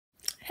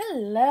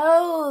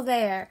Hello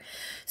there.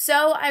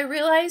 So I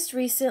realized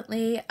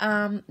recently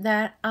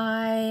that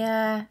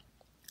I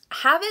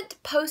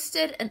haven't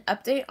posted an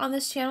update on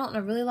this channel in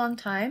a really long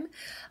time,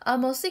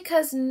 mostly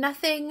because I don't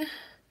want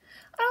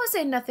to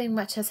say nothing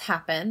much has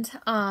happened,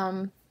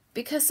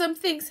 because some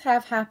things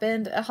have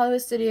happened.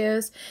 Hollywood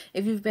Studios,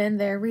 if you've been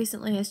there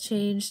recently, has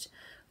changed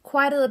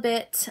quite a little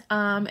bit,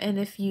 and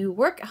if you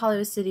work at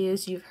Hollywood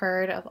Studios, you've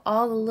heard of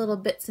all the little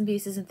bits and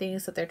pieces and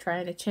things that they're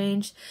trying to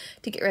change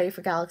to get ready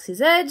for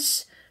Galaxy's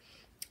Edge.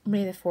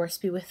 May the force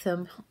be with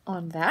them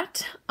on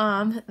that.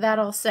 That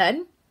all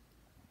said,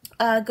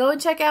 go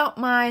and check out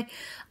my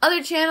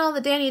other channel,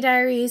 the Dani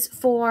Diaries,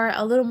 for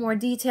a little more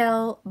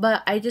detail,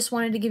 but I just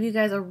wanted to give you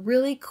guys a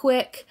really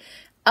quick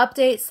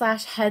update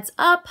slash heads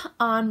up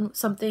on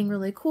something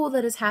really cool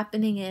that is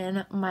happening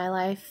in my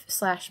life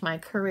slash my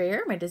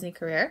career, my Disney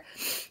career.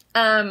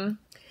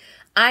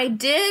 I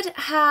did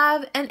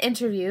have an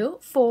interview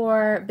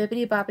for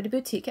Bibbidi Bobbidi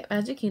Boutique at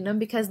Magic Kingdom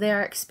because they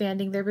are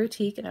expanding their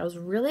boutique, and I was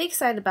really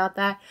excited about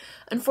that.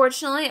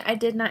 Unfortunately, I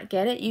did not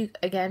get it. You,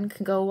 again,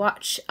 can go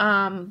watch,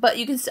 but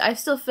you can. I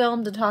still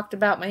filmed and talked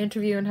about my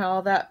interview and how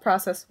all that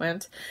process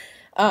went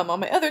on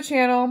my other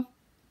channel.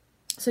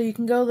 So you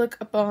can go look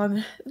up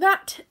on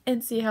that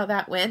and see how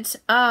that went.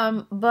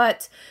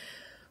 But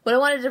what I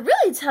wanted to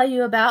really tell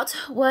you about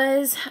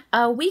was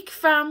a week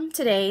from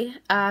today.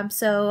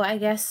 So I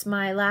guess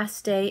my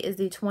last day is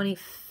the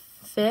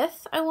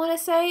 25th, I want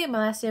to say. My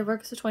last day of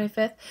work is the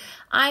 25th.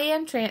 I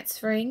am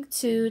transferring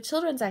to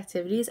children's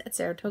activities at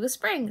Saratoga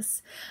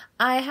Springs.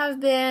 I have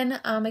been,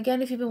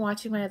 again, if you've been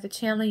watching my other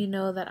channel, you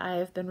know that I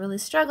have been really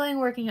struggling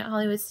working at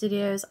Hollywood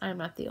Studios. I'm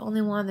not the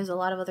only one. There's a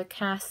lot of other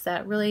casts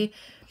that really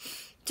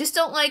just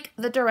don't like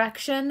the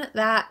direction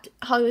that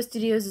Hollywood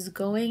Studios is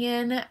going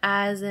in,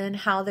 as in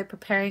how they're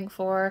preparing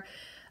for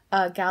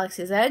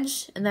Galaxy's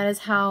Edge, and that is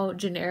how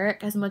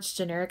generic, as much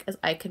generic as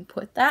I can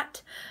put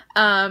that.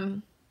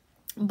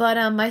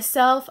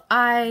 Myself,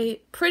 I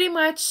pretty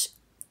much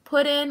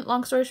put in,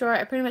 long story short,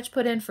 I pretty much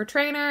put in for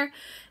trainer,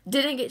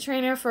 didn't get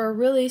trainer for a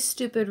really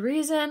stupid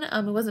reason.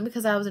 It wasn't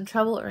because I was in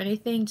trouble or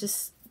anything,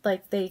 just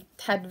like they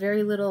had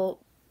very little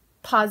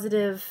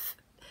positive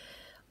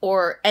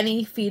or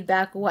any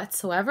feedback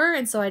whatsoever,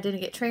 and so I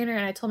didn't get trainer,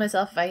 and I told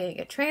myself if I didn't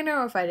get trainer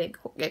or if I didn't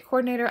get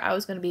coordinator, I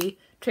was going to be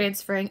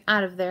transferring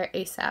out of there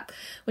ASAP,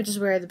 which is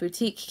where the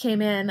boutique came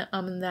in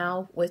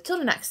now with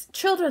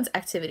children's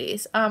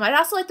activities. I'd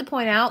also like to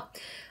point out,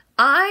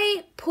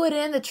 I put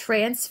in the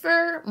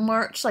transfer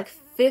March like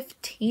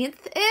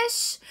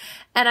 15th-ish,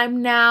 and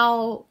I'm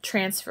now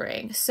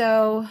transferring.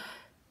 So,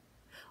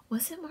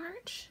 was it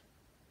March?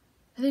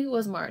 I think it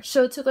was March.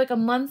 So it took like a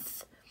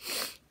month,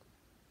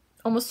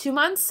 almost 2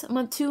 months,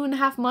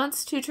 2.5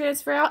 months to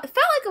transfer out. It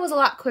felt like it was a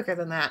lot quicker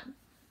than that.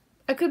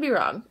 I could be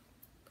wrong.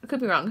 I could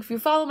be wrong. If you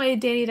follow my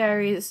Dani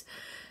Diaries,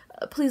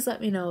 please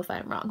let me know if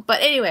I'm wrong. But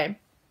anyway,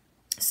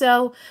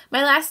 so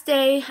my last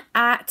day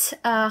at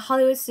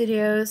Hollywood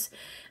Studios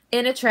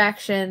in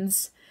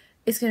attractions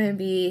is going to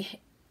be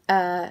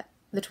the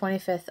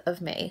 25th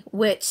of May,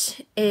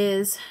 which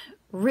is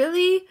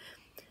really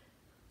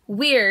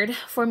weird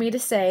for me to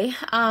say.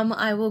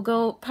 I will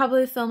go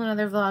probably film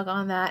another vlog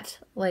on that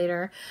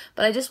later,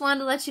 but I just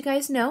wanted to let you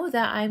guys know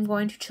that I'm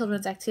going to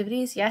children's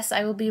activities. Yes,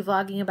 I will be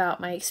vlogging about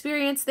my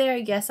experience there.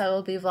 Yes, I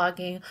will be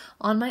vlogging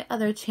on my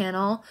other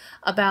channel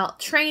about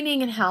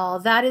training and how all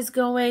that is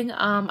going.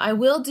 I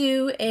will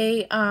do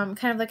a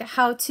kind of like a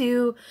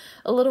how-to,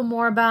 a little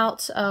more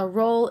about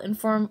role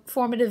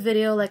informative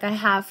video like I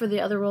have for the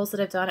other roles that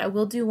I've done. I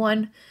will do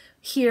one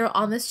here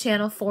on this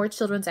channel for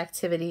children's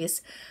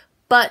activities.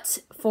 But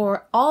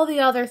for all the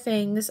other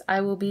things,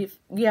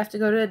 you have to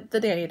go to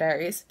the Dani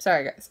Diaries.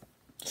 Sorry, guys.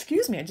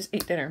 Excuse me, I just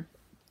ate dinner.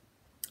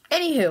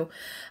 Anywho,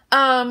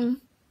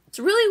 it's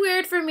really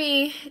weird for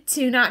me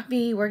to not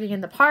be working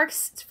in the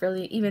parks. It's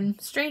really even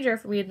stranger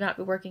for me to not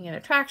be working in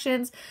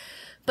attractions.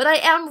 But I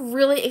am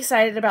really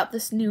excited about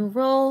this new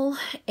role,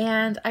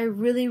 and I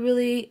really,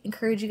 really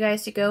encourage you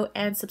guys to go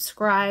and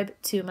subscribe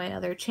to my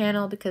other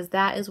channel, because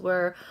that is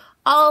where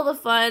all the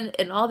fun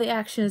and all the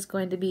action is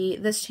going to be.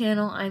 This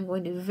channel I'm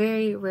going to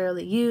very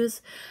rarely use.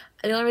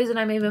 The only reason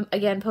I'm even,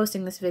 again,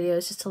 posting this video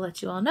is just to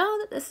let you all know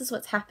that this is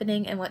what's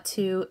happening and what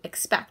to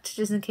expect,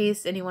 just in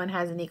case anyone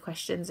has any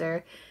questions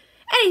or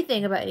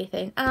anything about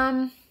anything.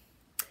 Yeah,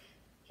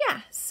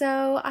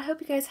 so I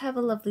hope you guys have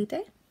a lovely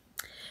day,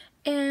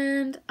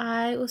 and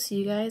I will see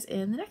you guys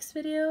in the next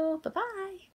video. Bye-bye!